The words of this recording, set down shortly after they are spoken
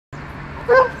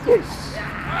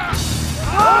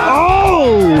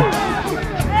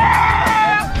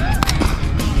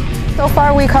So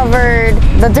far we covered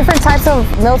the different types of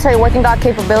military working dog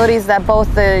capabilities that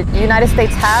both the United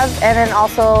States have, and then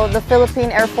also the Philippine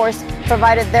Air Force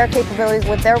provided their capabilities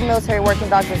with their military working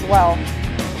dogs as well.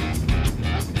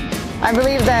 I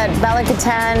believe that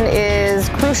Balikatan is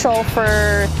crucial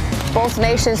for both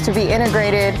nations to be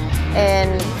integrated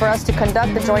and for us to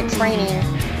conduct the joint training.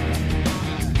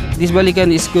 This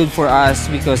Balikatan is good for us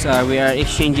because we are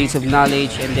exchanging some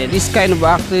knowledge, and then this kind of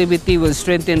activity will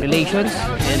strengthen relations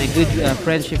and a good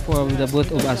friendship for the both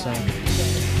of us.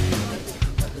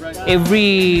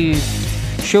 Every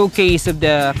showcase of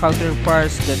the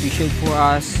counterparts that we showed for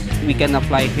us, we can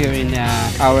apply here in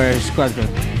our squadron.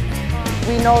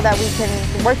 We know that we can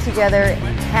work together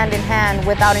hand in hand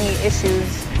without any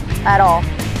issues at all.